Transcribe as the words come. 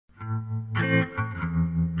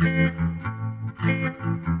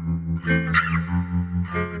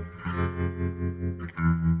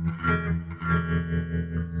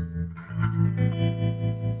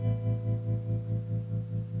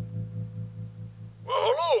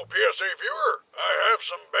USA viewer, I have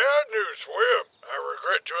some bad news for you. I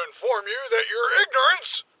regret to inform you that your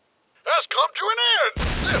ignorance has come to an end.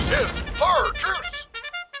 This is Horror Truths,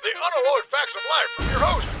 the unalloyed facts of life from your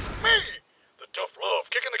host, me, the tough love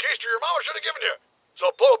kicking the keys to your mama should have given you. So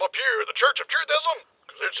pull up a pew at the Church of Truthism,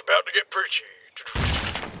 because it's about to get preachy.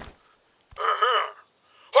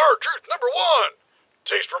 Horror truth number 1.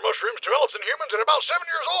 Taste for mushrooms develops in humans at about 7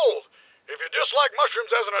 years old. If you dislike mushrooms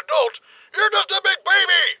as an adult, you're just a big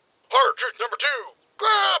baby. Horror truth number 2.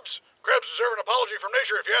 Crabs. Crabs deserve an apology from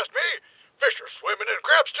nature if you ask me. Fish are swimming and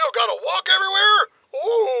crabs still gotta walk everywhere.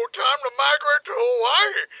 Ooh, time to migrate to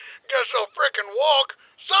Hawaii. Guess I'll frickin' walk.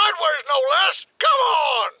 Sideways, no less. Come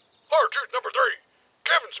on. Horror truth number 3.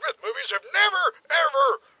 Kevin Smith movies have never, ever,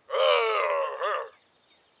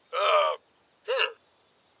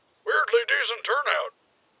 weirdly decent turnout.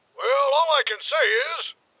 Well, all I can say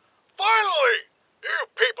is, finally, you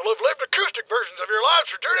people have lived acoustic versions of your lives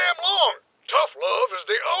for too damn long. Tough love is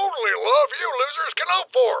the only love you losers can hope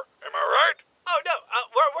for. Am I right? Oh, no,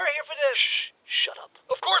 we're here for this. Shut up.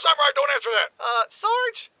 Of course I'm right, don't answer that.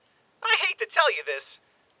 Sarge, I hate to tell you this,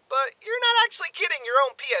 but you're not actually getting your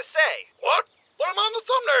own PSA. What? But I'm on the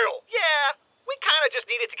thumbnail. Yeah, we kind of just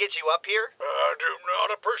needed to get you up here. I do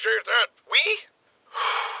not appreciate that. We?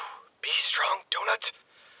 Be strong, Donut.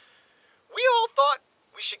 We all thought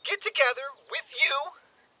we should get together with you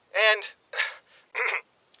and...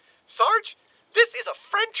 Sarge, this is a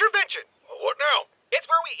friendtervention. What now? It's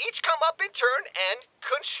where we each come up in turn and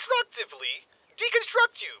constructively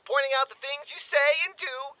deconstruct you, pointing out the things you say and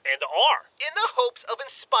do. And are. In the hopes of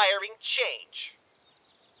inspiring change.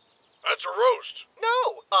 That's a roast.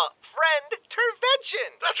 No, a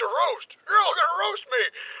friendtervention. That's a roast. You're all gonna roast me.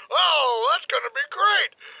 Oh, that's gonna be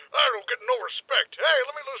great. I don't get no respect. Hey,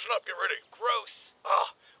 let me loosen up. Get ready. Gross.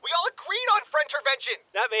 We all agreed on friendtervention.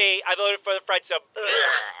 Not me. I voted for the friendsome.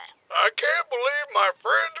 I can't believe my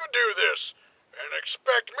friends would do this and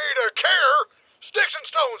expect me to care. Sticks and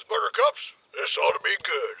stones, buttercups. This ought to be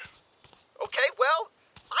good. Okay, well,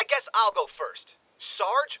 I guess I'll go first.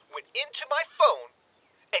 Sarge went into my phone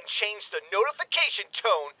and changed the notification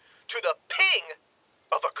tone to the ping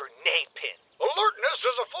of a grenade pin. Alertness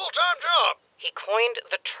is a full-time job. He coined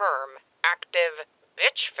the term active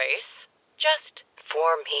bitch face just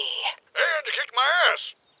for me. And he kicked my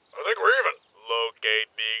ass. I think we're even. Lo que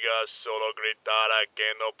diga solo gritará que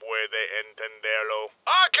no puede entenderlo.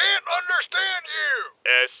 I can't understand you.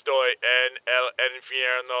 Estoy en el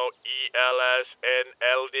infierno y él es en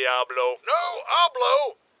el diablo. No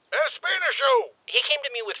hablo Espanol. He came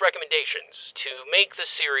to me with recommendations to make the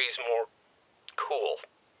series more cool.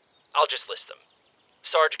 I'll just list them.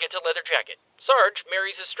 Sarge gets a leather jacket. Sarge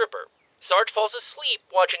marries a stripper. Sarge falls asleep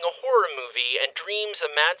watching a horror movie and dreams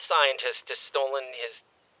a mad scientist has stolen his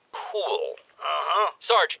cool.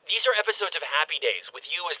 Sarge, these are episodes of Happy Days with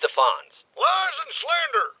you as the Fonz. Lies and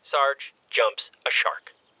slander. Sarge jumps a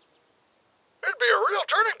shark. It'd be a real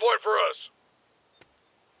turning point for us.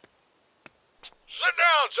 Sit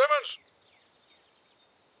down, Simmons.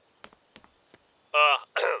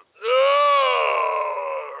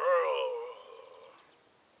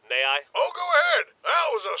 May I? Oh, go ahead. That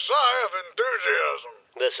was a sigh of enthusiasm.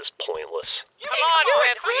 This is pointless. Come on,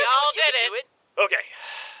 Chris, we all did it. Okay.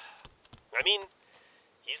 I mean,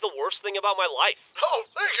 he's the worst thing about my life. Oh,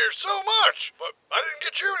 thank you so much. But I didn't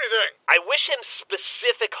get you anything. I wish him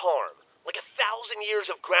specific harm. Like 1,000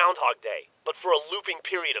 years of Groundhog Day, but for a looping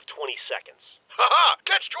period of 20 seconds. Ha-ha!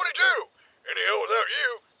 Catch-22! Any hell without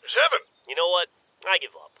you is heaven. You know what? I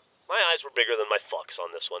give up. My eyes were bigger than my fucks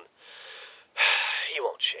on this one. He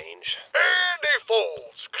won't change. And he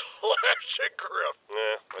folds. Classic Griff.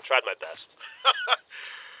 I tried my best.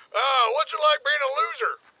 What's it like being a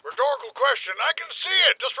loser? Rhetorical question. I can see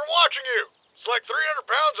it just from watching you. It's like 300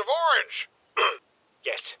 pounds of orange.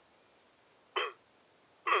 Yes.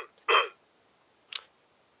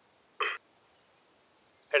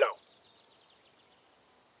 Hello.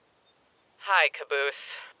 Hi, Caboose.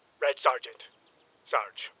 Red Sergeant.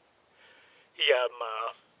 Sarge.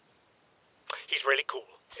 He's really cool.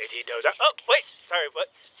 And he knows... Oh, wait. Sorry, what?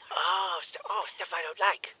 Stuff I don't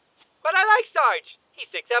like. But I like Sarge. He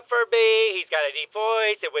sticks up for me, he's got a deep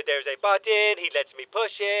voice, and when there's a button, he lets me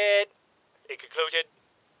push it. In conclusion,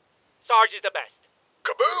 Sarge is the best.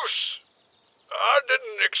 Caboose, I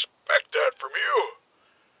didn't expect that from you.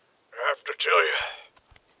 I have to tell you,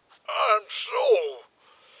 I'm so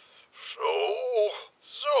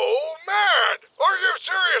mad. Are you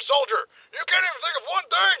serious, soldier? You can't even think of one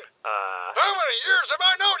thing? How many years have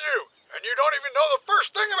I known you? And you don't even know the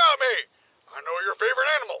first thing about me. I know your favorite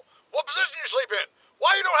animal, what position you sleep in,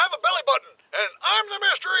 why you don't have a belly button, and I'm the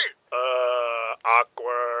mystery.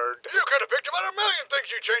 Awkward. You bet a victim on a million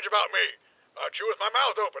things you change about me. I chew with my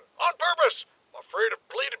mouth open, on purpose. I'm afraid of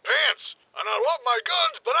pleated pants. And I love my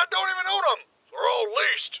guns, but I don't even own them. They're all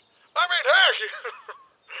leased. I mean, heck,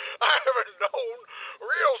 I haven't known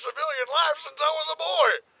real civilian life since I was a boy.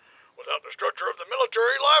 Without the structure of the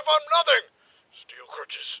military life, I'm nothing. Steel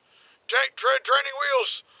crutches, tank tread training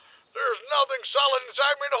wheels. There's nothing solid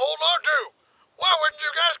inside me to hold on to. Why wouldn't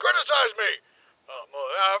you guys criticize me? I'm a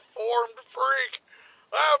half-formed freak.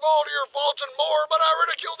 I have all your faults and more, but I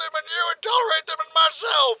ridicule them in you and tolerate them in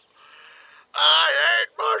myself. I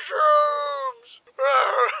hate mushrooms.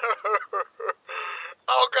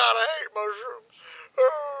 Oh, God, I hate mushrooms.